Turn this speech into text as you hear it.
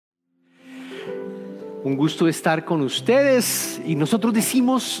Un gusto estar con ustedes. Y nosotros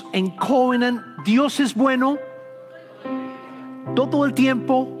decimos en Covenant, Dios es bueno todo el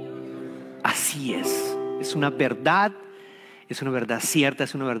tiempo. Así es. Es una verdad cierta,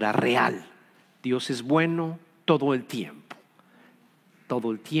 es una verdad real. Dios es bueno todo el tiempo.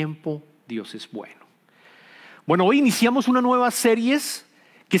 Todo el tiempo Dios es bueno. Bueno, hoy iniciamos una nueva serie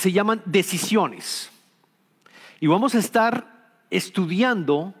que se llaman Decisiones. Y vamos a estar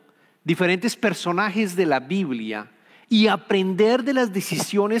estudiando diferentes personajes de la Biblia y aprender de las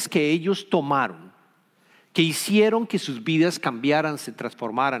decisiones que ellos tomaron, que hicieron que sus vidas cambiaran, se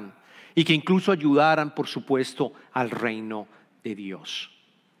transformaran y que incluso ayudaran, por supuesto, al reino de Dios.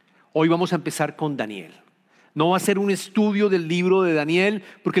 Hoy vamos a empezar con Daniel. No va a ser un estudio del libro de Daniel,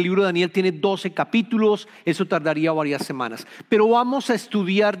 porque el libro de Daniel tiene 12 capítulos, eso tardaría varias semanas. Pero vamos a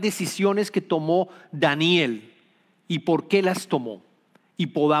estudiar decisiones que tomó Daniel y por qué las tomó. Y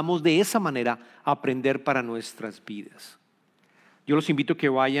podamos de esa manera aprender para nuestras vidas. Yo los invito a que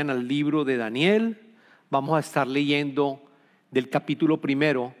vayan al libro de Daniel. Vamos a estar leyendo del capítulo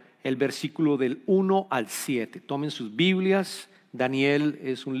 1, el versículo del 1 al 7. Tomen sus Biblias. Daniel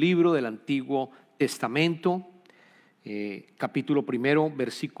es un libro del Antiguo Testamento. Capítulo 1,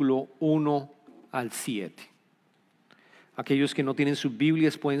 versículo 1 al 7. Aquellos que no tienen sus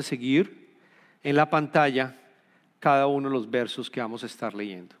Biblias pueden seguir en la pantalla cada uno de los versos que vamos a estar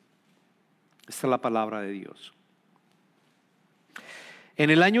leyendo. Esta es la palabra de Dios. En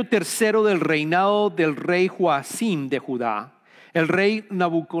el año 3 del reinado del rey Joacim de Judá, el rey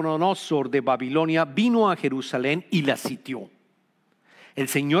Nabucodonosor de Babilonia vino a Jerusalén y la sitió. El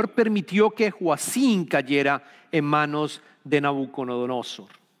Señor permitió que Joacim cayera en manos de Nabucodonosor.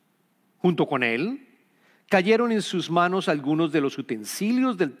 Junto con él cayeron en sus manos algunos de los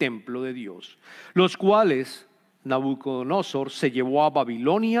utensilios del templo de Dios, los cuales Nabucodonosor se llevó a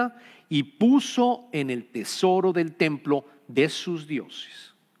Babilonia y puso en el tesoro del templo de sus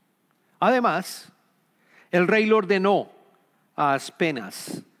dioses. Además, el rey le ordenó a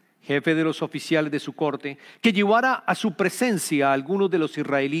Aspenas, jefe de los oficiales de su corte, que llevara a su presencia a algunos de los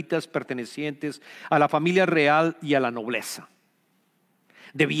israelitas pertenecientes a la familia real y a la nobleza.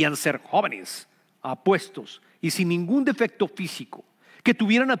 Debían ser jóvenes, apuestos y sin ningún defecto físico, que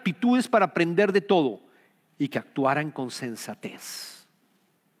tuvieran aptitudes para aprender de todo y que actuaran con sensatez.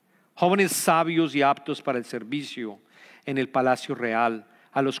 Jóvenes sabios y aptos para el servicio en el palacio real,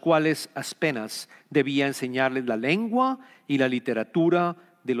 a los cuales Aspenas debía enseñarles la lengua y la literatura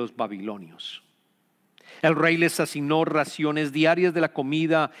de los babilonios. El rey les asignó raciones diarias de la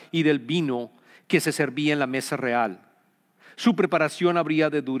comida y del vino que se servía en la mesa real. Su preparación habría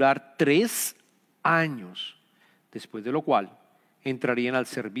de durar 3 años, después de lo cual entrarían al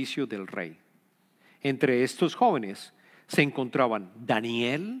servicio del rey. Entre estos jóvenes se encontraban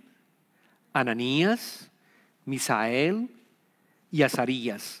Daniel, Ananías, Misael y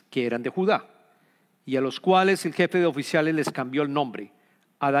Azarías, que eran de Judá, y a los cuales el jefe de oficiales les cambió el nombre.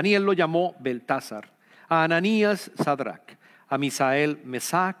 A Daniel lo llamó Beltasar, a Ananías Sadrac, a Misael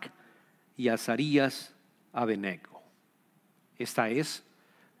Mesac y a Azarías Abednego. Esta es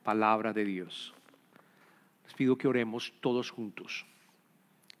palabra de Dios. Les pido que oremos todos juntos.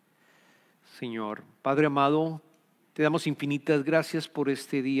 Señor, Padre amado, te damos infinitas gracias por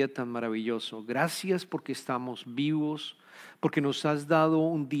este día tan maravilloso. Gracias porque estamos vivos, porque nos has dado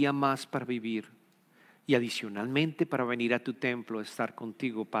un día más para vivir y adicionalmente para venir a tu templo a estar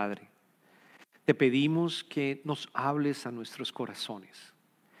contigo, Padre. Te pedimos que nos hables a nuestros corazones,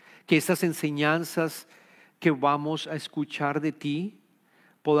 que estas enseñanzas que vamos a escuchar de ti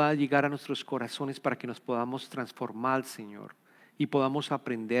puedan llegar a nuestros corazones para que nos podamos transformar, Señor, y podamos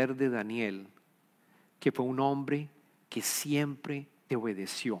aprender de Daniel, que fue un hombre que siempre te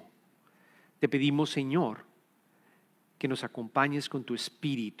obedeció. Te pedimos, Señor, que nos acompañes con tu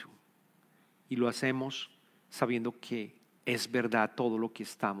espíritu, y lo hacemos sabiendo que es verdad todo lo que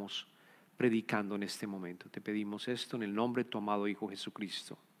estamos predicando en este momento. Te pedimos esto en el nombre de tu amado Hijo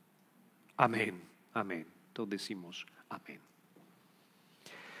Jesucristo. Amén, amén. Todos decimos amén.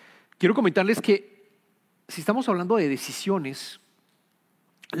 Quiero comentarles que si estamos hablando de decisiones,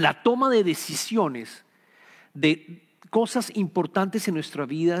 la toma de decisiones de cosas importantes en nuestra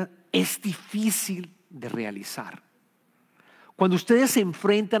vida es difícil de realizar. Cuando ustedes se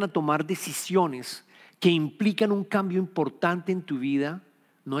enfrentan a tomar decisiones que implican un cambio importante en tu vida,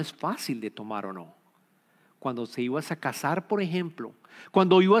 no es fácil de tomar o no. Cuando te ibas a casar, por ejemplo,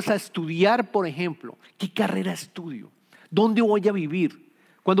 cuando ibas a estudiar, por ejemplo, ¿qué carrera estudio? ¿Dónde voy a vivir?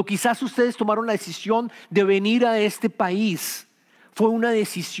 Cuando quizás ustedes tomaron la decisión de venir a este país, fue una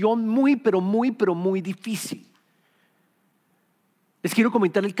decisión muy difícil. Les quiero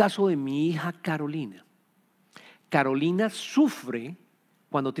comentar el caso de mi hija Carolina. Carolina sufre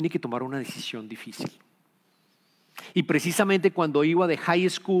cuando tiene que tomar una decisión difícil. Y precisamente cuando iba de high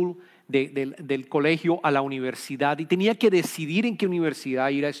school, del colegio a la universidad, y tenía que decidir en qué universidad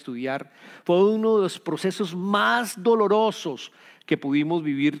ir a estudiar, fue uno de los procesos más dolorosos que pudimos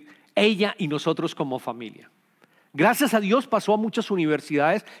vivir ella y nosotros como familia. Gracias a Dios pasó a muchas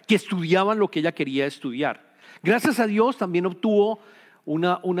universidades que estudiaban lo que ella quería estudiar. Gracias a Dios también obtuvo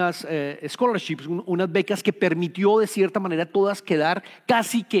unas scholarships, unas becas que permitió de cierta manera todas quedar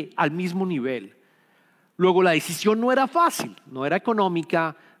casi que al mismo nivel. Luego la decisión no era fácil, no era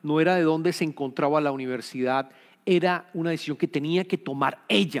económica, no era de dónde se encontraba la universidad, era una decisión que tenía que tomar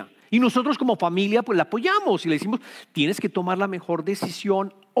ella. Y nosotros como familia pues la apoyamos y le decimos, tienes que tomar la mejor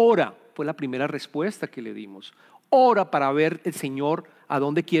decisión, ora. Fue la primera respuesta que le dimos. Ora para ver el Señor a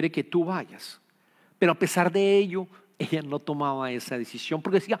dónde quiere que tú vayas. Pero a pesar de ello, ella no tomaba esa decisión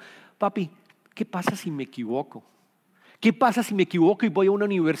porque decía, papi, ¿qué pasa si me equivoco? ¿Qué pasa si me equivoco y voy a una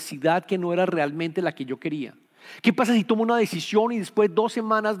universidad que no era realmente la que yo quería? ¿Qué pasa si tomo una decisión y después, 2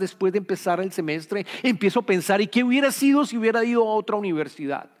 semanas después de empezar el semestre, empiezo a pensar, ¿y qué hubiera sido si hubiera ido a otra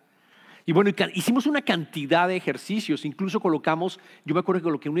universidad? Y bueno, hicimos una cantidad de ejercicios, incluso colocamos, yo me acuerdo que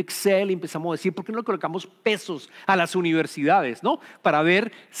coloqué un Excel y empezamos a decir, ¿por qué no le colocamos pesos a las universidades? ¿No? Para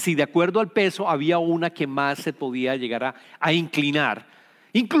ver si de acuerdo al peso había una que más se podía llegar a inclinar.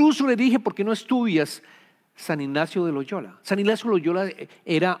 Incluso le dije, ¿por qué no estudias San Ignacio de Loyola? San Ignacio de Loyola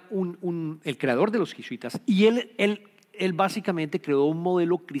era el creador de los jesuitas y él básicamente creó un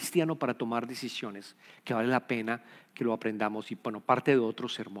modelo cristiano para tomar decisiones que vale la pena que lo aprendamos y bueno, parte de otro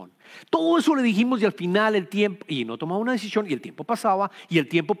sermón. Todo eso le dijimos y al final el tiempo, y no tomaba una decisión y el tiempo pasaba,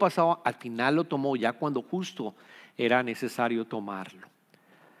 al final lo tomó ya cuando justo era necesario tomarlo.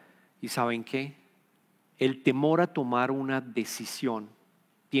 ¿Y saben qué? El temor a tomar una decisión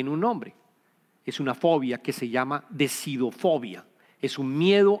tiene un nombre. Es una fobia que se llama decidofobia. Es un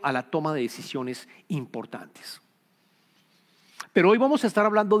miedo a la toma de decisiones importantes. Pero hoy vamos a estar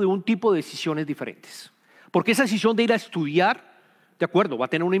hablando de un tipo de decisiones diferentes. Porque esa decisión de ir a estudiar, de acuerdo, va a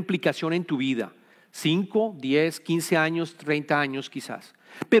tener una implicación en tu vida. 5, 10, 15 años, 30 años quizás.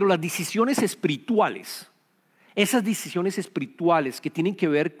 Pero las decisiones espirituales, esas decisiones espirituales que tienen que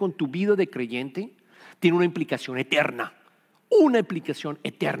ver con tu vida de creyente, tienen una implicación eterna. Una implicación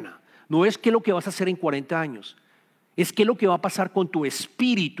eterna. No es qué es lo que vas a hacer en 40 años. Es qué es lo que va a pasar con tu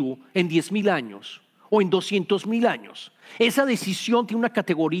espíritu en 10,000 años o en 200,000 años. Esa decisión tiene una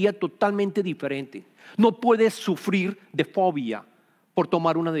categoría totalmente diferente. No puedes sufrir de fobia por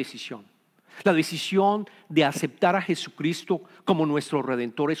tomar una decisión. La decisión de aceptar a Jesucristo como nuestro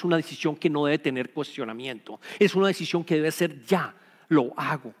Redentor es una decisión que no debe tener cuestionamiento. Es una decisión que debe ser ya. Lo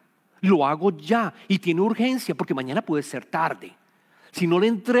hago ya y tiene urgencia porque mañana puede ser tarde. Si no le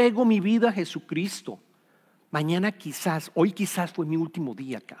entrego mi vida a Jesucristo, mañana quizás, hoy quizás fue mi último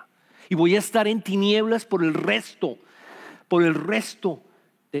día acá. Y voy a estar en tinieblas por el resto, por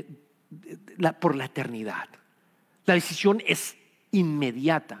la eternidad. La decisión es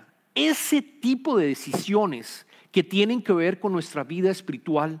inmediata. Ese tipo de decisiones que tienen que ver con nuestra vida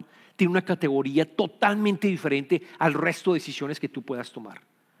espiritual tiene una categoría totalmente diferente al resto de decisiones que tú puedas tomar.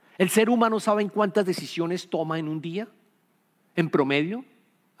 ¿El ser humano sabe cuántas decisiones toma en un día? En promedio,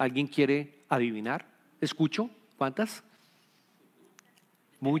 ¿alguien quiere adivinar? ¿Escucho? ¿Cuántas?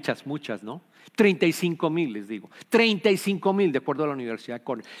 Muchas, ¿no? 35,000 les digo. 35,000 de acuerdo a la Universidad de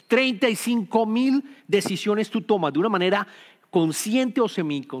Cornell. 35,000 decisiones tú tomas de una manera consciente o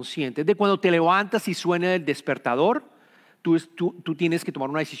semi-inconsciente. De cuando te levantas y suena el despertador, tú tienes que tomar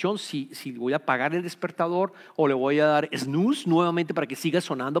una decisión si voy a apagar el despertador o le voy a dar snooze nuevamente para que siga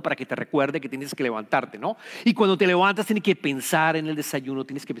sonando, para que te recuerde que tienes que levantarte, ¿no? Y cuando te levantas tienes que pensar en el desayuno,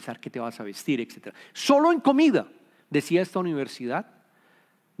 tienes que pensar qué te vas a vestir, etc. Solo en comida, decía esta universidad,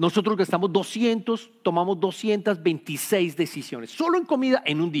 nosotros gastamos tomamos 226 decisiones, solo en comida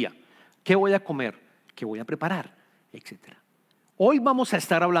en un día. ¿Qué voy a comer? ¿Qué voy a preparar? Etcétera. Hoy vamos a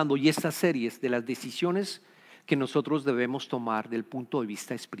estar hablando, y estas series, de las decisiones que nosotros debemos tomar del punto de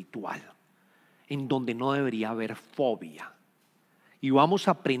vista espiritual, en donde no debería haber fobia. Y vamos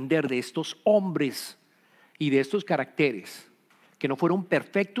a aprender de estos hombres y de estos caracteres que no fueron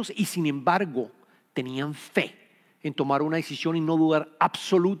perfectos y sin embargo tenían fe en tomar una decisión y no dudar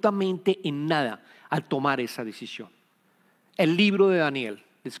absolutamente en nada al tomar esa decisión. El libro de Daniel,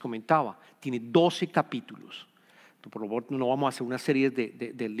 les comentaba, tiene 12 capítulos. Por favor, no vamos a hacer una serie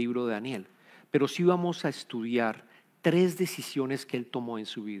del libro de Daniel, pero sí vamos a estudiar 3 decisiones que él tomó en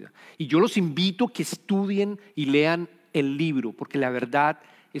su vida. Y yo los invito a que estudien y lean el libro, porque la verdad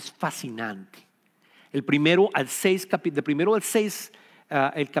es fascinante. El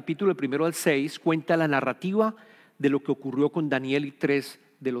capítulo del 1 al 6 cuenta la narrativa de lo que ocurrió con Daniel y 3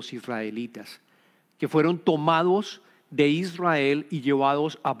 de los israelitas, que fueron tomados de Israel y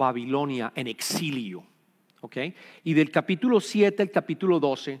llevados a Babilonia en exilio. ¿Okay? Y del capítulo 7 al capítulo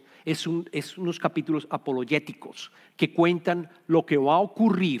 12 es unos capítulos apologéticos que cuentan lo que va a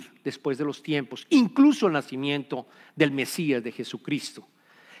ocurrir después de los tiempos, incluso el nacimiento del Mesías, de Jesucristo.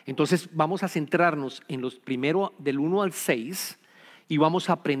 Entonces vamos a centrarnos en los primeros del 1 al 6 y vamos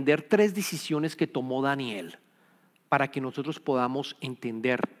a aprender 3 decisiones que tomó Daniel para que nosotros podamos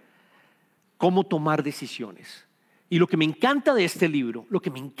entender cómo tomar decisiones. Y lo que me encanta de este libro,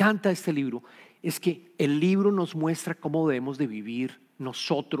 es que el libro nos muestra cómo debemos de vivir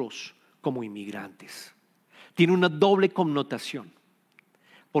nosotros como inmigrantes. Tiene una doble connotación.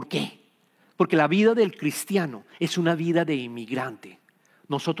 ¿Por qué? Porque la vida del cristiano es una vida de inmigrante.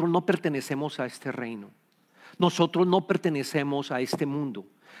 Nosotros no pertenecemos a este reino. Nosotros no pertenecemos a este mundo.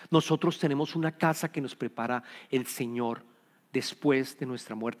 Nosotros tenemos una casa que nos prepara el Señor después de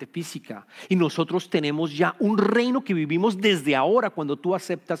nuestra muerte física. Y nosotros tenemos ya un reino que vivimos desde ahora. Cuando tú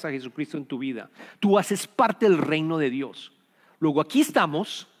aceptas a Jesucristo en tu vida, tú haces parte del reino de Dios. Luego aquí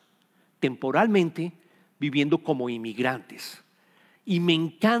estamos temporalmente viviendo como inmigrantes. Y me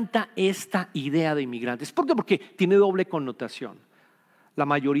encanta esta idea de inmigrantes. ¿Por qué? Porque tiene doble connotación. La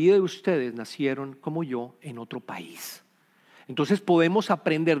mayoría de ustedes nacieron como yo en otro país. Entonces podemos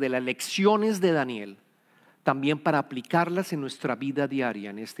aprender de las lecciones de Daniel también para aplicarlas en nuestra vida diaria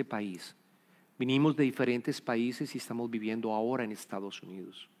en este país. Vinimos de diferentes países y estamos viviendo ahora en Estados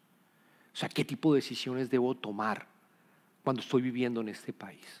Unidos. O sea, ¿qué tipo de decisiones debo tomar cuando estoy viviendo en este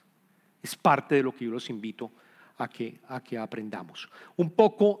país? Es parte de lo que yo los invito a que aprendamos. Un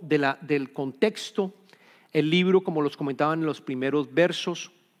poco del contexto. El libro, como los comentaban en los primeros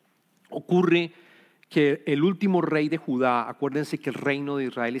versos, ocurre que el último rey de Judá, acuérdense que el reino de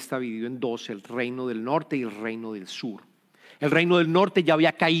Israel está dividido en dos, el reino del norte y el reino del sur. El reino del norte ya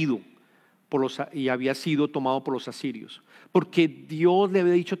había caído y había sido tomado por los asirios, porque Dios le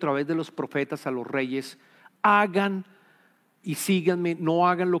había dicho a través de los profetas a los reyes: hagan y síganme, no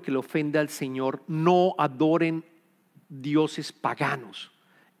hagan lo que le ofenda al Señor, no adoren dioses paganos.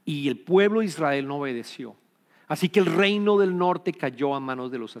 Y el pueblo de Israel no obedeció. Así que el reino del norte cayó a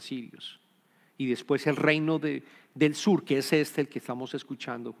manos de los asirios. Y después el reino del sur, que es el que estamos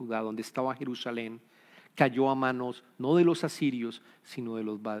escuchando, Judá, donde estaba Jerusalén, cayó a manos no de los asirios, sino de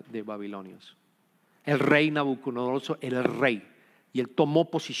los de babilonios. El rey Nabucodonosor era el rey y él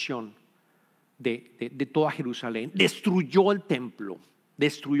tomó posesión de toda Jerusalén, destruyó el templo,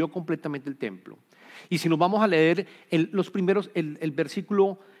 destruyó completamente el templo. Y si nos vamos a leer el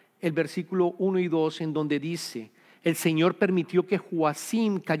versículo 1 y 2, en donde dice: el Señor permitió que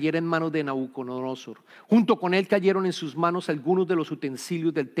Joacim cayera en manos de Nabucodonosor. Junto con él cayeron en sus manos algunos de los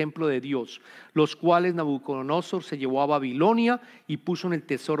utensilios del templo de Dios, los cuales Nabucodonosor se llevó a Babilonia y puso en el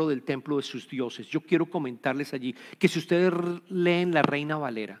tesoro del templo de sus dioses. Yo quiero comentarles allí que si ustedes leen la Reina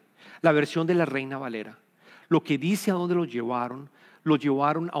Valera, la versión de la Reina Valera, lo que dice a dónde lo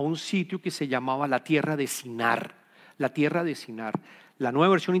llevaron a un sitio que se llamaba la tierra de Sinar. La tierra de Sinar. La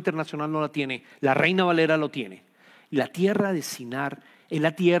Nueva Versión Internacional no la tiene, la Reina Valera lo tiene. La tierra de Sinar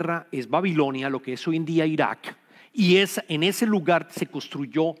es Babilonia, lo que es hoy en día Irak, y en ese lugar se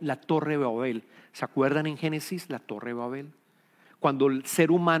construyó la Torre de Babel. ¿Se acuerdan en Génesis la Torre de Babel? Cuando el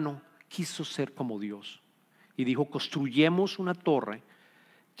ser humano quiso ser como Dios y dijo: construyemos una torre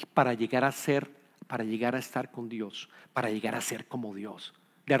para llegar a estar con Dios, para llegar a ser como Dios.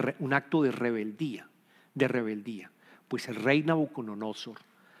 Un acto de rebeldía. Pues el rey Nabucodonosor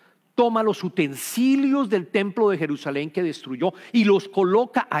toma los utensilios del templo de Jerusalén que destruyó y los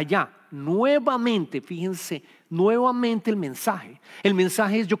coloca allá. Nuevamente, fíjense, nuevamente el mensaje. El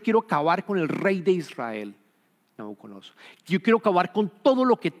mensaje es: yo quiero acabar con el rey de Israel, Nabucodonosor. Yo quiero acabar con todo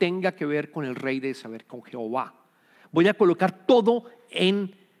lo que tenga que ver con el rey de Israel, con Jehová. Voy a colocar todo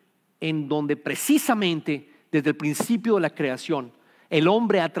en donde precisamente desde el principio de la creación el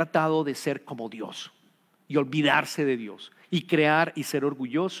hombre ha tratado de ser como Dios y olvidarse de Dios y crear y ser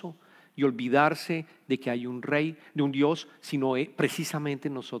orgulloso y olvidarse de que hay un rey, de un Dios, sino precisamente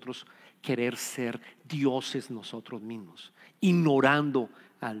nosotros querer ser dioses nosotros mismos, ignorando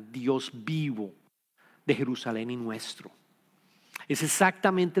al Dios vivo de Jerusalén y nuestro. Es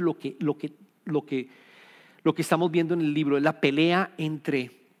exactamente lo que estamos viendo en el libro, es la pelea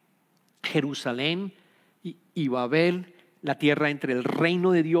entre Jerusalén y Babel, la tierra entre el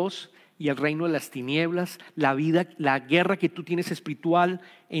reino de Dios y el reino de las tinieblas, la guerra que tú tienes espiritual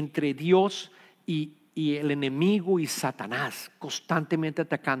entre Dios y el enemigo y Satanás, constantemente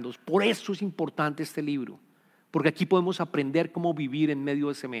atacando. Por eso es importante este libro, porque aquí podemos aprender cómo vivir en medio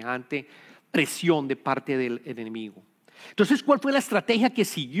de semejante presión de parte del enemigo. Entonces, ¿cuál fue la estrategia que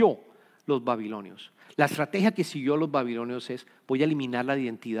siguió los babilonios? La estrategia que siguió los babilonios es: voy a eliminar la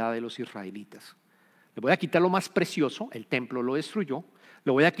identidad de los israelitas. Le voy a quitar lo más precioso, el templo lo destruyó.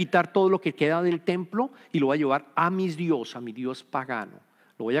 Le voy a quitar todo lo que queda del templo y lo voy a llevar a mi Dios pagano.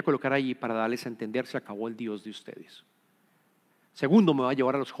 Lo voy a colocar allí para darles a entender: se acabó el Dios de ustedes. Segundo, me voy a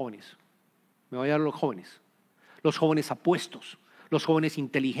llevar a los jóvenes. Me voy a llevar a los jóvenes apuestos, los jóvenes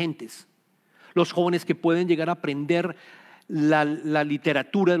inteligentes, los jóvenes que pueden llegar a aprender la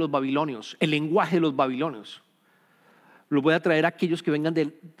literatura de los babilonios, el lenguaje de los babilonios. Los voy a traer a aquellos que vengan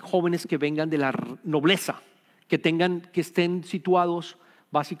jóvenes que vengan de la nobleza, que estén situados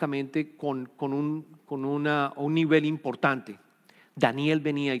básicamente con un nivel importante. Daniel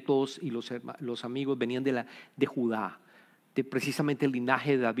venía y los amigos venían de Judá, de precisamente el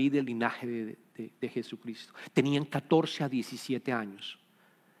linaje de David, el linaje de Jesucristo. Tenían 14 a 17 años,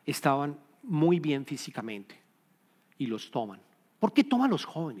 estaban muy bien físicamente y los toman. ¿Por qué toman los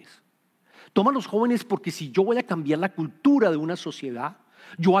jóvenes? Toman los jóvenes porque si yo voy a cambiar la cultura de una sociedad,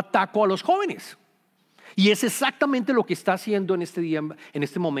 yo ataco a los jóvenes. Y es exactamente lo que está haciendo en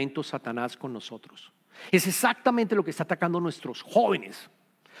este momento Satanás con nosotros. Es exactamente lo que está atacando a nuestros jóvenes.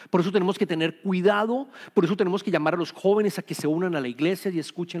 Por eso tenemos que tener cuidado, por eso tenemos que llamar a los jóvenes a que se unan a la iglesia y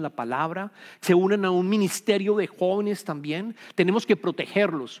escuchen la palabra, se unan a un ministerio de jóvenes también. Tenemos que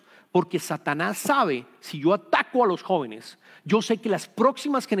protegerlos, porque Satanás sabe, si yo ataco a los jóvenes, yo sé que las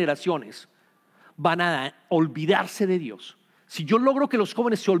próximas generaciones van a olvidarse de Dios. Si yo logro que los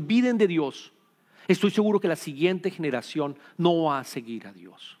jóvenes se olviden de Dios, estoy seguro que la siguiente generación no va a seguir a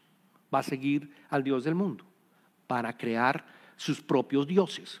Dios, va a seguir al Dios del mundo, van a crear sus propios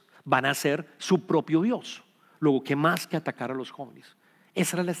dioses, van a ser su propio Dios. Luego, ¿qué más que atacar a los jóvenes?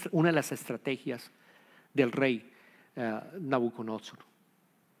 Esa era una de las estrategias del rey Nabucodonosor.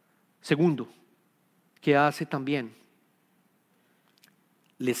 Segundo, ¿qué hace también?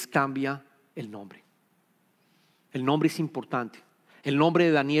 Les cambia el nombre. El nombre es importante. El nombre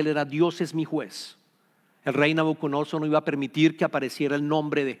de Daniel era: Dios es mi juez. El rey Nabucodonosor no iba a permitir que apareciera el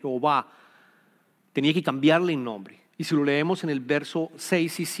nombre de Jehová. Tenía que cambiarle el nombre. Y si lo leemos en el verso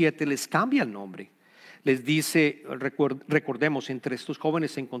 6 y 7, les cambia el nombre. Les dice, recordemos, entre estos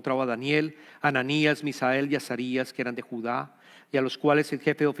jóvenes se encontraba Daniel, Ananías, Misael y Azarías, que eran de Judá, y a los cuales el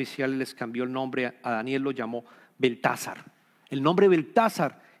jefe oficial les cambió el nombre. A Daniel lo llamó Beltásar. El nombre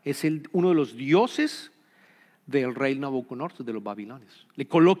Beltásar es uno de los dioses del rey Nabucodonosor, de los babilonios.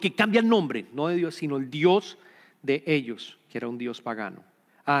 Cambia el nombre, no de Dios, sino el Dios de ellos, que era un Dios pagano.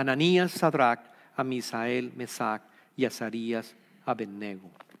 A Ananías, Sadrach, a Misael, Mesac y Azarías, Abednego.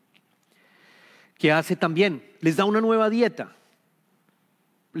 ¿Qué hace también? Les da una nueva dieta.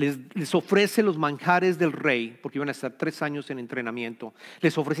 Les ofrece los manjares del rey, porque iban a estar 3 años en entrenamiento.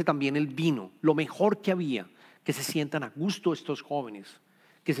 Les ofrece también el vino, lo mejor que había, que se sientan a gusto estos jóvenes,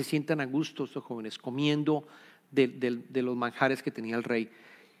 comiendo de los manjares que tenía el rey.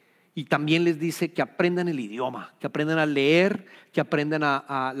 Y también les dice que aprendan el idioma, que aprendan a leer, que aprendan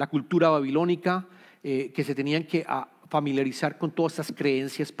a la cultura babilónica, que se tenían que familiarizar con todas estas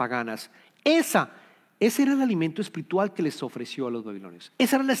creencias paganas. Ese era el alimento espiritual que les ofreció a los babilonios.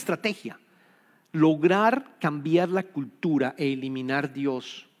 Esa era la estrategia: lograr cambiar la cultura e eliminar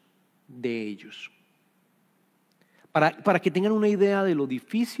Dios de ellos. Para que tengan una idea de lo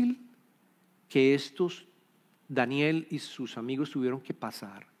difícil que Daniel y sus amigos tuvieron que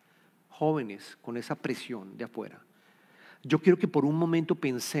pasar, jóvenes con esa presión de afuera. Yo quiero que por un momento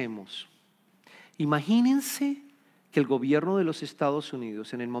pensemos, imagínense que el gobierno de los Estados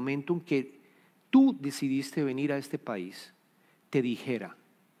Unidos, en el momento en que tú decidiste venir a este país, te dijera: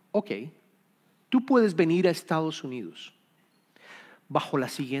 ok, tú puedes venir a Estados Unidos bajo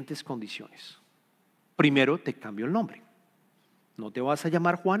las siguientes condiciones. Primero, te cambio el nombre. No te vas a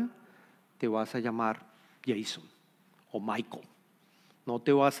llamar Juan, te vas a llamar Jason o Michael. No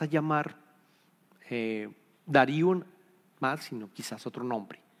te vas a llamar Darío más, sino quizás otro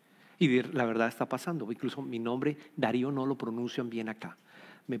nombre. Y la verdad está pasando. Incluso mi nombre, Darío, no lo pronuncian bien acá.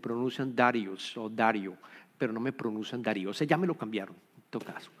 Me pronuncian Darius o Dario, pero no me pronuncian Darío. O sea, ya me lo cambiaron en todo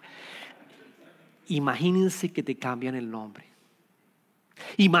caso. Imagínense que te cambian el nombre.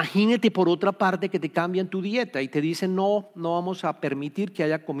 Imagínate por otra parte que te cambian tu dieta y te dicen: no vamos a permitir que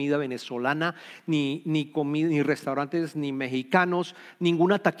haya comida venezolana, ni restaurantes ni mexicanos,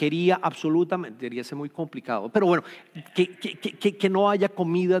 ninguna taquería, absolutamente. Debería ser muy complicado, pero bueno, que no haya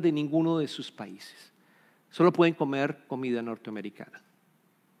comida de ninguno de sus países. Solo pueden comer comida norteamericana.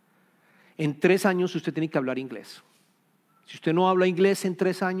 En 3 años usted tiene que hablar inglés. Si usted no habla inglés en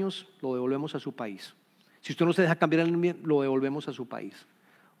 3 años, lo devolvemos a su país. Si usted no se deja cambiar el nombre, lo devolvemos a su país.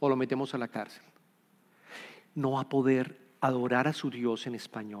 o lo metemos a la cárcel. No va a poder adorar a su Dios en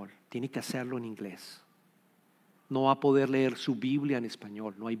español, tiene que hacerlo en inglés. No va a poder leer su Biblia en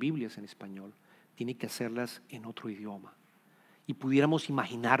español, no hay Biblias en español, tiene que hacerlas en otro idioma. Y pudiéramos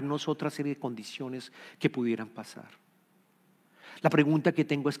imaginarnos otra serie de condiciones que pudieran pasar. La pregunta que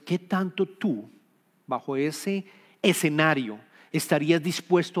tengo es: ¿qué tanto tú, bajo ese escenario, estarías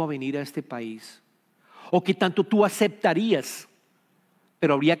dispuesto a venir a este país? ¿O qué tanto tú aceptarías?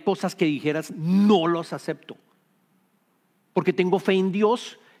 Pero habría cosas que dijeras: no los acepto, porque tengo fe en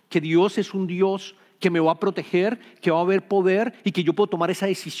Dios, que Dios es un Dios que me va a proteger, que va a haber poder y que yo puedo tomar esa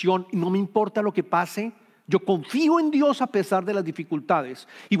decisión y no me importa lo que pase. Yo confío en Dios a pesar de las dificultades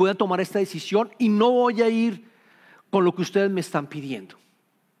y voy a tomar esta decisión y no voy a ir con lo que ustedes me están pidiendo.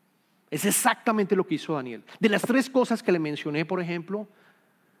 Es exactamente lo que hizo Daniel. De las 3 cosas que le mencioné, por ejemplo,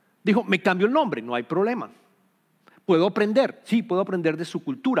 dijo: me cambio el nombre, no hay problema. Puedo aprender, sí, puedo aprender de su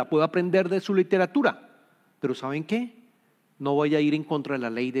cultura, puedo aprender de su literatura, pero ¿saben qué? No voy a ir en contra de la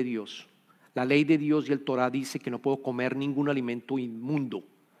ley de Dios. La ley de Dios y el Torá dice que no puedo comer ningún alimento inmundo,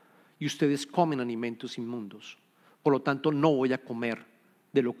 y ustedes comen alimentos inmundos. Por lo tanto, no voy a comer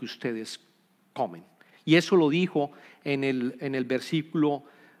de lo que ustedes comen. Y eso lo dijo en el versículo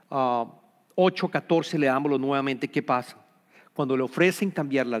 8:14. Leámoslo nuevamente. ¿Qué pasa? Cuando le ofrecen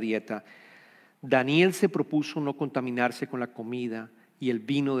cambiar la dieta, Daniel se propuso no contaminarse con la comida y el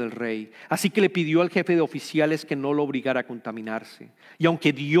vino del rey. Así que le pidió al jefe de oficiales que no lo obligara a contaminarse. Y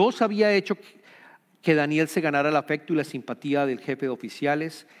aunque Dios había hecho que Daniel se ganara el afecto y la simpatía del jefe de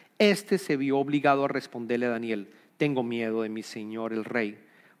oficiales, este se vio obligado a responderle a Daniel: tengo miedo de mi señor el rey,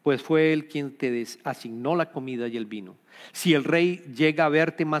 pues fue él quien te asignó la comida y el vino. Si el rey llega a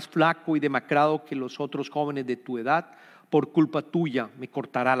verte más flaco y demacrado que los otros jóvenes de tu edad, por culpa tuya me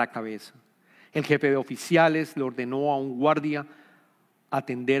cortará la cabeza. El jefe de oficiales le ordenó a un guardia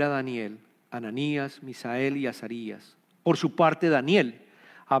atender a Daniel, Ananías, Misael y Azarías. Por su parte, Daniel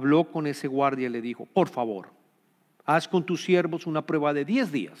habló con ese guardia y le dijo: por favor, haz con tus siervos una prueba de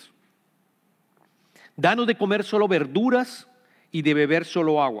 10 días. Danos de comer solo verduras y de beber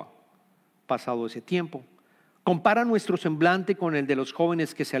solo agua. Pasado ese tiempo, compara nuestro semblante con el de los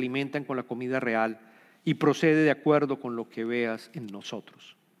jóvenes que se alimentan con la comida real y procede de acuerdo con lo que veas en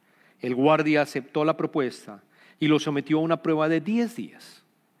nosotros. El guardia aceptó la propuesta y lo sometió a una prueba de 10 días.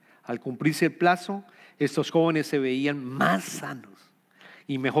 Al cumplirse el plazo, estos jóvenes se veían más sanos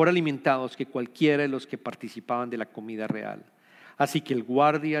y mejor alimentados que cualquiera de los que participaban de la comida real. Así que el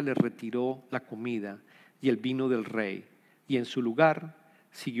guardia les retiró la comida y el vino del rey, y en su lugar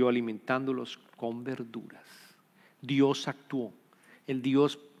siguió alimentándolos con verduras. Dios actuó,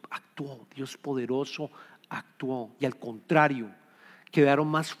 Dios poderoso actuó, y al contrario, quedaron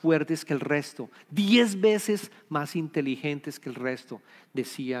más fuertes que el resto, 10 veces más inteligentes que el resto.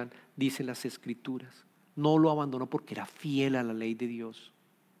 Dicen las Escrituras, no lo abandonó porque era fiel a la ley de Dios.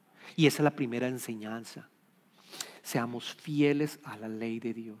 Y esa es la primera enseñanza: seamos fieles a la ley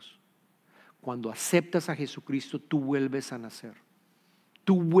de Dios. Cuando aceptas a Jesucristo, tú vuelves a nacer.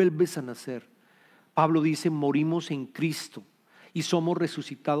 Tú vuelves a nacer. Pablo dice: morimos en Cristo y somos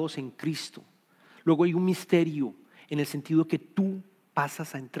resucitados en Cristo. Luego hay un misterio en el sentido que tú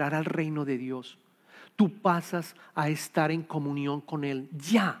pasas a entrar al reino de Dios. Tú pasas a estar en comunión con Él.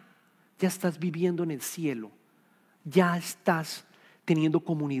 Ya estás viviendo en el cielo. Ya estás teniendo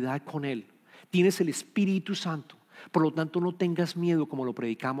comunidad con Él. Tienes el Espíritu Santo. Por lo tanto, no tengas miedo, como lo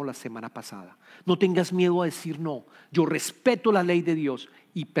predicamos la semana pasada. No tengas miedo a decir: no, yo respeto la ley de Dios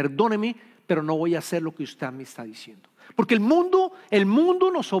y perdóneme, pero no voy a hacer lo que usted me está diciendo. Porque el mundo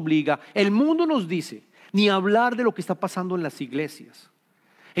nos obliga, el mundo nos dice, ni hablar de lo que está pasando en las iglesias,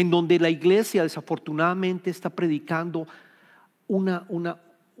 en donde la iglesia desafortunadamente está predicando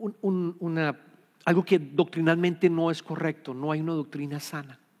algo que doctrinalmente no es correcto. No hay una doctrina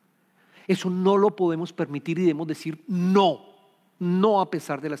sana. Eso no lo podemos permitir y debemos decir no a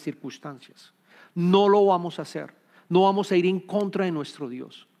pesar de las circunstancias. No lo vamos a hacer. No vamos a ir en contra de nuestro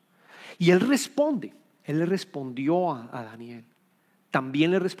Dios. Y Él le respondió a Daniel.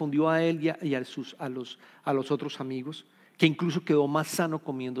 También le respondió a él y a los otros amigos, que incluso quedó más sano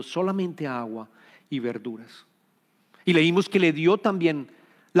comiendo solamente agua y verduras. Y leímos que le dio también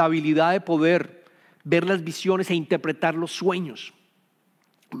la habilidad de poder ver las visiones e interpretar los sueños.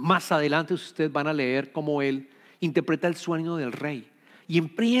 Más adelante ustedes van a leer cómo él interpreta el sueño del rey y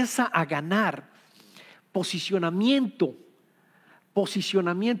empieza a ganar posicionamiento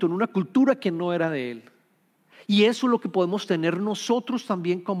en una cultura que no era de él. Y eso es lo que podemos tener nosotros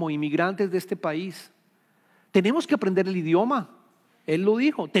también como inmigrantes de este país. Tenemos que aprender el idioma. Él lo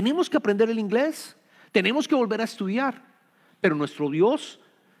dijo, tenemos que aprender el inglés, tenemos que volver a estudiar. Pero nuestro Dios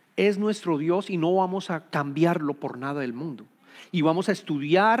es nuestro Dios y no vamos a cambiarlo por nada del mundo. Y vamos a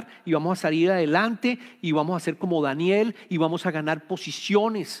estudiar y vamos a salir adelante y vamos a ser como Daniel y vamos a ganar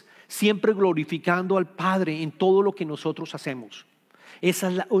posiciones, siempre glorificando al Padre en todo lo que nosotros hacemos. Esa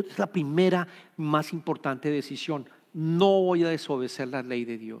es la primera más importante decisión. No voy a desobedecer la ley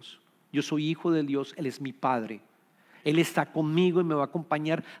de Dios. Yo soy hijo de Dios, Él es mi Padre. Él está conmigo y me va a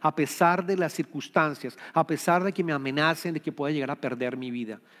acompañar a pesar de las circunstancias, a pesar de que me amenacen de que pueda llegar a perder mi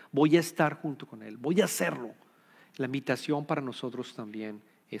vida. Voy a estar junto con Él, voy a hacerlo. La invitación para nosotros también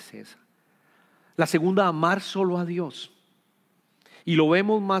es esa. La segunda, amar solo a Dios. Y lo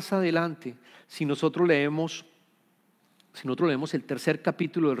vemos más adelante. Si nosotros leemos el tercer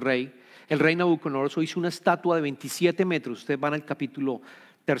capítulo del rey, el rey Nabucodonosor hizo una estatua de 27 metros. Ustedes van al capítulo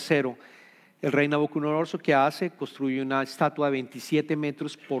tercero. El rey Nabucodonosor, ¿qué hace? Construye una estatua de 27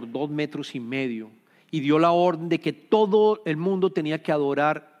 metros por 2 metros y medio y dio la orden de que todo el mundo tenía que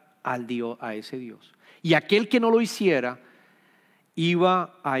adorar al Dios, a ese Dios. Y aquel que no lo hiciera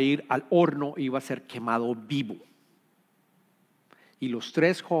iba a ir al horno, iba a ser quemado vivo. Y los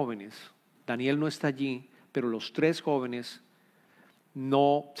 3 jóvenes, Daniel no está allí, pero los 3 jóvenes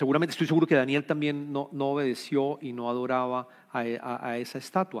seguramente estoy seguro que Daniel también no obedeció y no adoraba a esa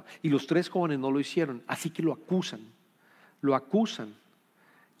estatua. Y los 3 jóvenes no lo hicieron, así que lo acusan.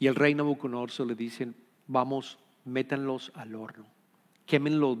 Y el rey Nabucodonosor le dice: vamos, métanlos al horno,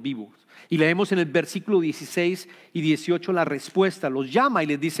 quémenlos vivos. Y leemos en el versículo 16 y 18 la respuesta. Los llama y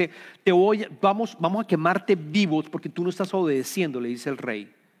les dice: vamos a quemarte vivos porque tú no estás obedeciendo, le dice el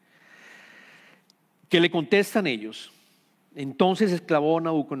rey. ¿Qué le contestan ellos? Entonces exclamó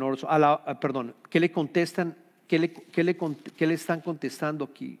Nabucodonosor, ¿qué le contestan? ¿Qué le están contestando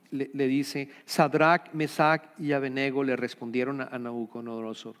aquí? Le dice: Sadrac, Mesac y Abednego le respondieron a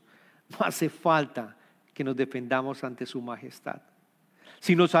Nabucodonosor: no hace falta que nos defendamos ante su majestad.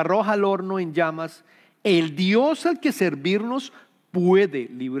 Si nos arroja al horno en llamas, el Dios al que servirnos puede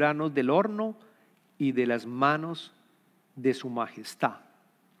librarnos del horno y de las manos de su majestad.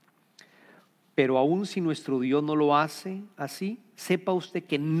 Pero aun si nuestro Dios no lo hace así, sepa usted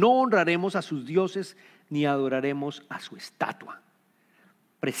que no honraremos a sus dioses ni adoraremos a su estatua.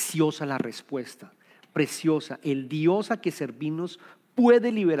 Preciosa la respuesta, preciosa. El Dios a que servimos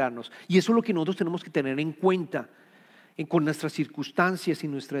puede liberarnos. Y eso es lo que nosotros tenemos que tener en cuenta con nuestras circunstancias y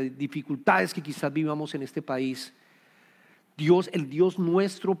nuestras dificultades que quizás vivamos en este país. El Dios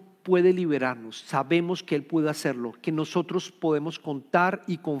nuestro puede liberarnos. Sabemos que Él puede hacerlo, que nosotros podemos contar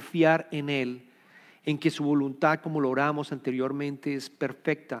y confiar en Él, en que su voluntad, como lo oramos anteriormente, es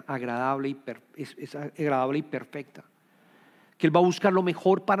perfecta, agradable y perfecta. Que Él va a buscar lo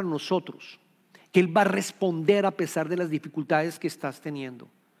mejor para nosotros, que Él va a responder a pesar de las dificultades que estás teniendo.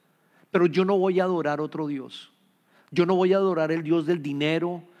 Pero yo no voy a adorar otro Dios. Yo no voy a adorar el Dios del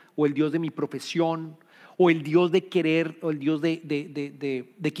dinero o el Dios de mi profesión o el Dios de querer o el Dios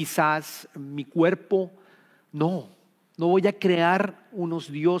de quizás mi cuerpo. No voy a crear unos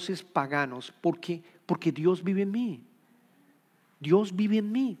dioses paganos porque Dios vive en mí. Dios vive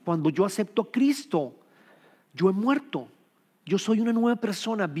en mí. Cuando yo acepto a Cristo, yo he muerto. Yo soy una nueva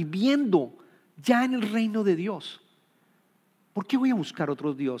persona viviendo ya en el reino de Dios. ¿Por qué voy a buscar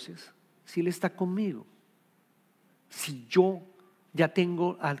otros dioses si Él está conmigo? Si yo ya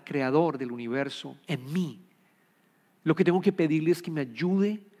tengo al creador del universo en mí, lo que tengo que pedirle es que me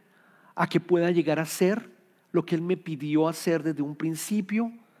ayude a que pueda llegar a ser lo que Él me pidió hacer desde un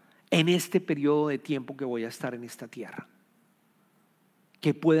principio en este periodo de tiempo que voy a estar en esta tierra.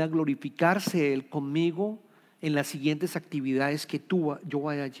 Que pueda glorificarse Él conmigo en las siguientes actividades que yo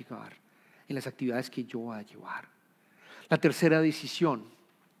vaya a llevar, en las actividades que yo voy a llevar. La tercera decisión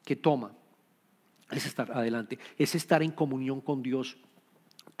que toma es estar en comunión con Dios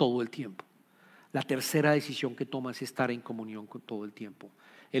todo el tiempo. La tercera decisión que toma es estar en comunión con todo el tiempo.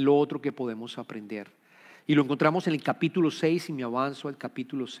 Es lo otro que podemos aprender. Y lo encontramos en el capítulo 6 y me avanzo al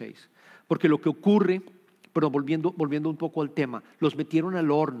capítulo 6. Porque lo que ocurre, pero volviendo un poco al tema, los metieron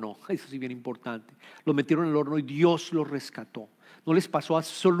al horno, eso sí bien importante, los metieron al horno y Dios los rescató. No les pasó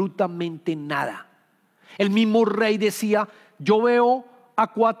absolutamente nada. El mismo rey decía: yo veo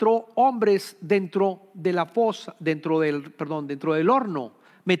a 4 hombres dentro de la fosa, dentro del horno.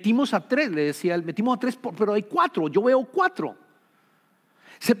 Metimos a 3, le decía él, metimos a 3, pero hay 4, yo veo 4.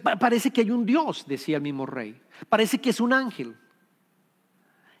 Parece que hay un Dios, decía el mismo rey. Parece que es un ángel.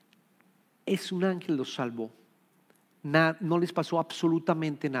 Es un ángel, los salvó. No les pasó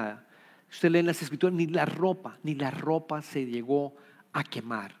absolutamente nada. Usted lee en las escrituras, ni la ropa se llegó a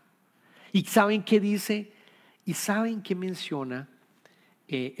quemar. ¿Y saben qué dice? ¿Y saben qué menciona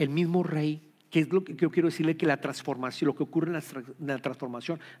el mismo rey ¿Qué es lo que yo quiero decirle? Que la transformación, lo que ocurre en la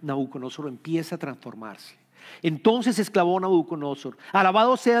transformación, Nabucodonosor empieza a transformarse. Entonces exclamó Nabucodonosor: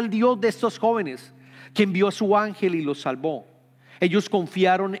 alabado sea el Dios de estos jóvenes, que envió a su ángel y los salvó. Ellos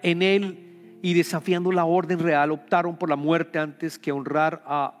confiaron en él y, desafiando la orden real, optaron por la muerte antes que adorar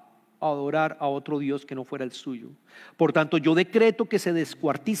a otro Dios que no fuera el suyo. Por tanto, yo decreto que se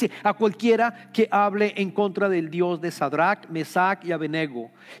descuartice a cualquiera que hable en contra del Dios de Sadrach, Mesach y Abednego,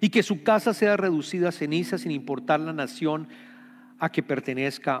 y que su casa sea reducida a ceniza, sin importar la nación a que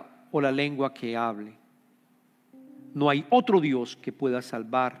pertenezca o la lengua que hable. No hay otro Dios que pueda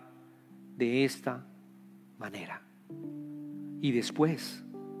salvar de esta manera. Y después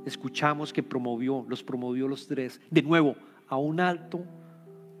escuchamos que los promovió los tres de nuevo a un alto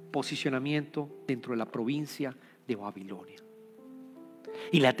posicionamiento dentro de la provincia de Babilonia.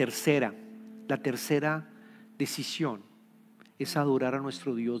 Y la tercera decisión es adorar a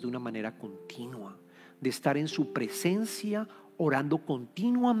nuestro Dios de una manera continua, de estar en su presencia orando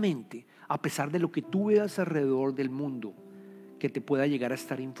continuamente, a pesar de lo que tú veas alrededor del mundo que te pueda llegar a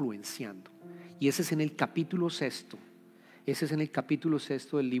estar influenciando. Y ese es en el capítulo 6. Ese es en el capítulo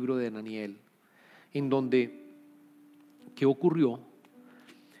 6 del libro de Daniel, en donde, ¿qué ocurrió?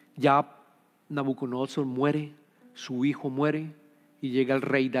 Ya Nabucodonosor muere, su hijo muere y llega el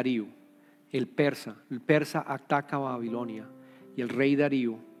rey Darío, el persa. El persa ataca a Babilonia y el rey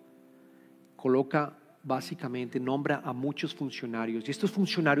Darío nombra a muchos funcionarios, y estos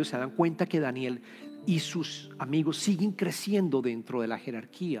funcionarios se dan cuenta que Daniel y sus amigos siguen creciendo dentro de la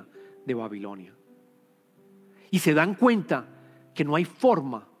jerarquía de Babilonia, y se dan cuenta que no hay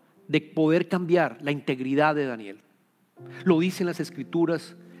forma de poder cambiar la integridad de Daniel. Lo dicen las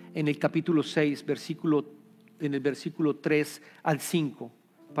escrituras en el capítulo 6, en el versículo 3 al 5,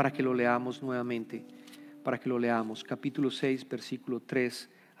 para que lo leamos nuevamente, capítulo 6, versículo 3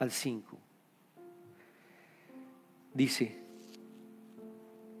 al 5. Dice,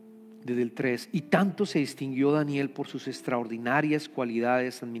 desde el 3: y tanto se distinguió Daniel por sus extraordinarias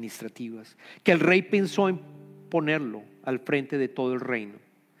cualidades administrativas, que el rey pensó en ponerlo al frente de todo el reino.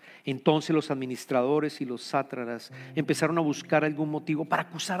 Entonces los administradores y los sátrapas empezaron a buscar algún motivo para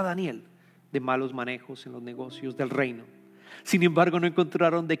acusar a Daniel de malos manejos en los negocios del reino. Sin embargo, no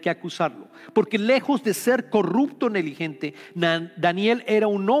encontraron de qué acusarlo, porque lejos de ser corrupto o negligente, Daniel era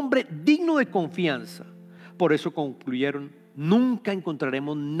un hombre digno de confianza. Por eso concluyeron: nunca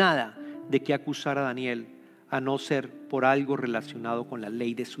encontraremos nada de qué acusar a Daniel, a no ser por algo relacionado con la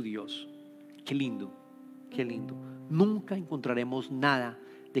ley de su Dios. Qué lindo, qué lindo. Nunca encontraremos nada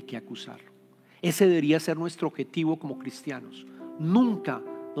de qué acusarlo. Ese debería ser nuestro objetivo como cristianos. Nunca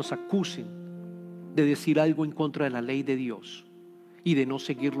nos acusen de decir algo en contra de la ley de Dios y de no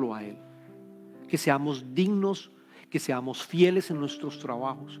seguirlo a Él. Que seamos dignos, que seamos fieles en nuestros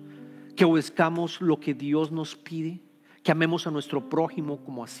trabajos, que obedezcamos lo que Dios nos pide, que amemos a nuestro prójimo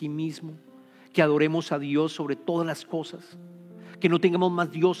como a sí mismo, que adoremos a Dios sobre todas las cosas, que no tengamos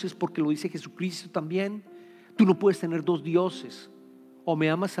más dioses, porque lo dice Jesucristo también. Tú no puedes tener dos dioses: o me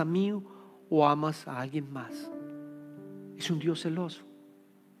amas a mí o amas a alguien más. Es un Dios celoso.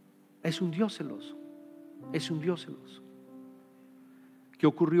 Es un Dios celoso. Es un Dios celoso. ¿Qué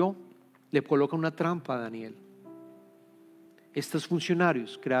ocurrió? Le coloca una trampa a Daniel. Estos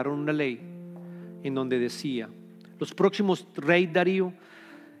funcionarios crearon una ley en donde decía: rey Darío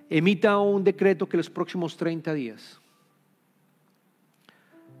emita un decreto que los próximos 30 días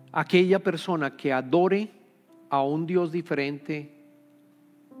aquella persona que adore a un Dios diferente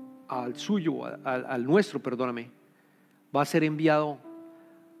al suyo, al nuestro, va a ser enviado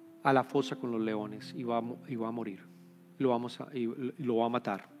a la fosa con los leones y va a morir. Lo va a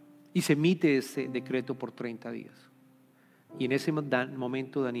matar. Y se emite ese decreto por 30 días. Y en ese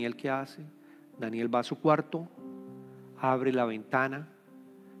momento, Daniel, ¿qué hace? Daniel va a su cuarto, abre la ventana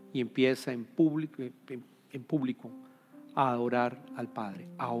y empieza en público a adorar al Padre,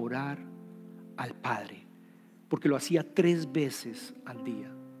 a orar al Padre, porque lo hacía 3 veces al día.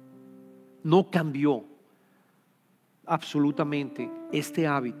 No cambió absolutamente este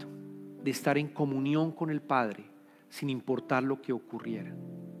hábito de estar en comunión con el Padre sin importar lo que ocurriera.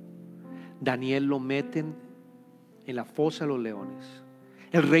 Daniel lo meten en la fosa de los leones.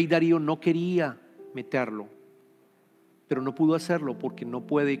 El rey Darío no quería meterlo, pero no pudo hacerlo porque no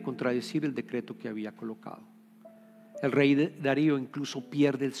puede contradecir el decreto que había colocado. El rey Darío incluso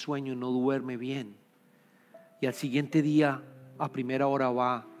pierde el sueño, no duerme bien, y al siguiente día a primera hora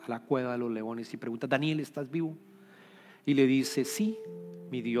va a la cueva de los leones y pregunta: Daniel, ¿estás vivo? Y le dice: sí,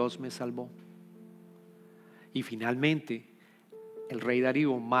 mi Dios me salvó. Y finalmente el rey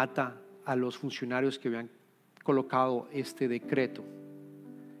Darío mata a los funcionarios que habían colocado este decreto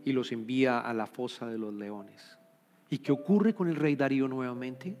y los envía a la fosa de los leones. ¿Y qué ocurre con el rey Darío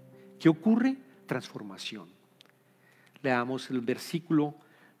nuevamente? ¿Qué ocurre? Transformación. Leamos el versículo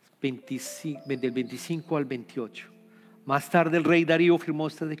 25, del 25 al 28. Más tarde el rey Darío firmó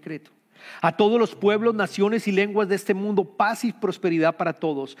este decreto: a todos los pueblos, naciones y lenguas de este mundo, paz y prosperidad para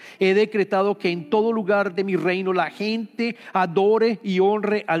todos. He decretado que en todo lugar de mi reino la gente adore y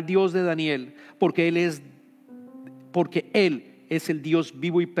honre al Dios de Daniel, porque Él es el Dios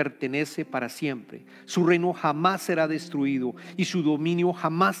vivo y pertenece para siempre. Su reino jamás será destruido y su dominio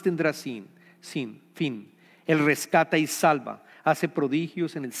jamás tendrá fin. Él rescata y salva, hace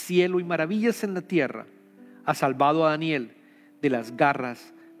prodigios en el cielo y maravillas en la tierra. Ha salvado a Daniel de las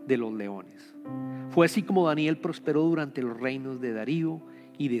garras de los leones. Fue así como Daniel prosperó durante los reinos de Darío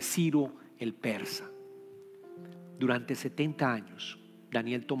y de Ciro el persa. Durante 70 años,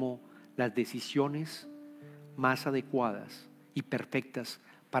 Daniel tomó las decisiones más adecuadas y perfectas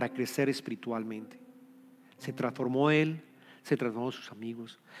para crecer espiritualmente. Se transformó él, se transformó sus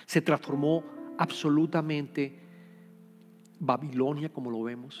amigos, se transformó absolutamente Babilonia, como lo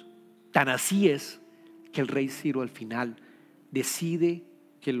vemos. Tan así es que el rey Ciro al final decide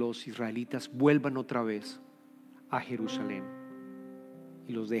que los israelitas vuelvan otra vez a Jerusalén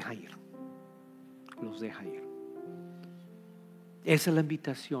y los deja ir. Esa es la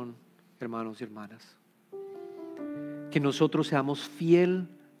invitación, hermanos y hermanas, que nosotros seamos fiel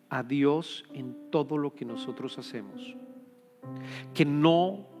a Dios en todo lo que nosotros hacemos, que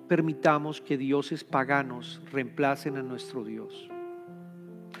no permitamos que dioses paganos reemplacen a nuestro Dios,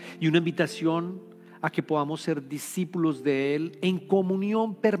 y una invitación a que podamos ser discípulos de Él en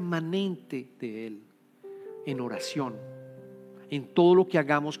comunión permanente de Él, en oración, en todo lo que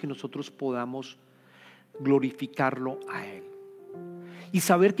hagamos, que nosotros podamos glorificarlo a Él y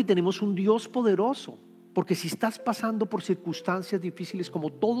saber que tenemos un Dios poderoso. Porque si estás pasando por circunstancias difíciles,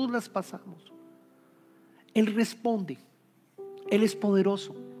 como todos las pasamos, Él responde. Él es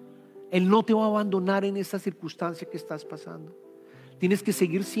poderoso. Él no te va a abandonar en esa circunstancia que estás pasando. Tienes que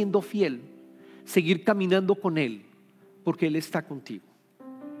seguir siendo fiel, seguir caminando con Él, porque Él está contigo.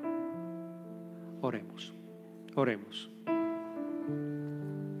 Oremos.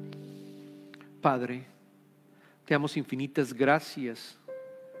 Padre, te damos infinitas gracias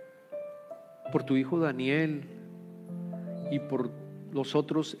por tu hijo Daniel y por los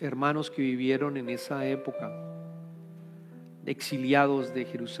otros hermanos que vivieron en esa época, exiliados de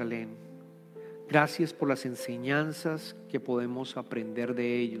Jerusalén. Gracias por las enseñanzas que podemos aprender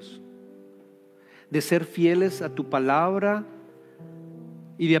de ellos, de ser fieles a tu palabra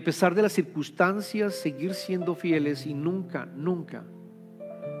y de, a pesar de las circunstancias, seguir siendo fieles y nunca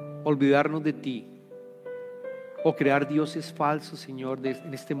olvidarnos de ti o crear dioses falsos, Señor,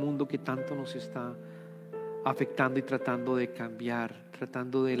 en este mundo que tanto nos está afectando y tratando de cambiar,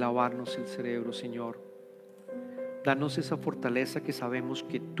 tratando de lavarnos el cerebro, Señor. Danos esa fortaleza, que sabemos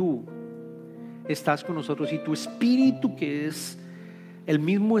que tú estás con nosotros y tu Espíritu, que es el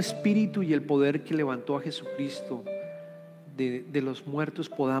mismo Espíritu y el poder que levantó a Jesucristo de los muertos,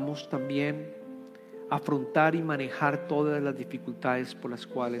 podamos también afrontar y manejar todas las dificultades por las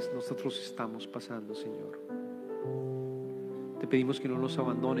cuales nosotros estamos pasando, Señor. Te pedimos que no nos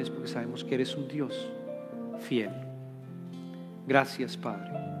abandones, porque sabemos que eres un Dios fiel. Gracias,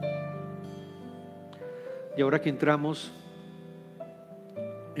 Padre. Y ahora que entramos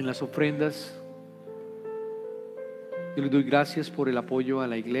en las ofrendas, yo le doy gracias por el apoyo a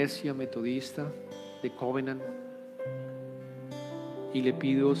la iglesia metodista de Covenant, y le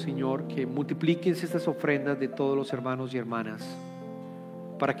pido, Señor, que multipliques estas ofrendas de todos los hermanos y hermanas,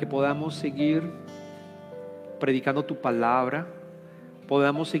 para que podamos seguir predicando tu palabra,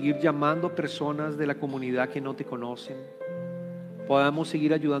 podamos seguir llamando a personas de la comunidad que no te conocen, podamos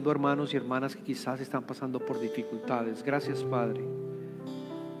seguir ayudando a hermanos y hermanas que quizás están pasando por dificultades. Gracias, Padre.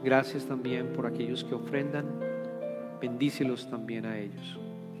 Gracias también por aquellos que ofrendan. Bendícelos también a ellos.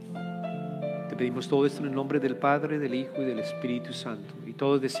 Te pedimos todo esto en el nombre del Padre, del Hijo y del Espíritu Santo. Y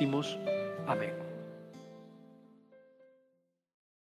todos decimos amén.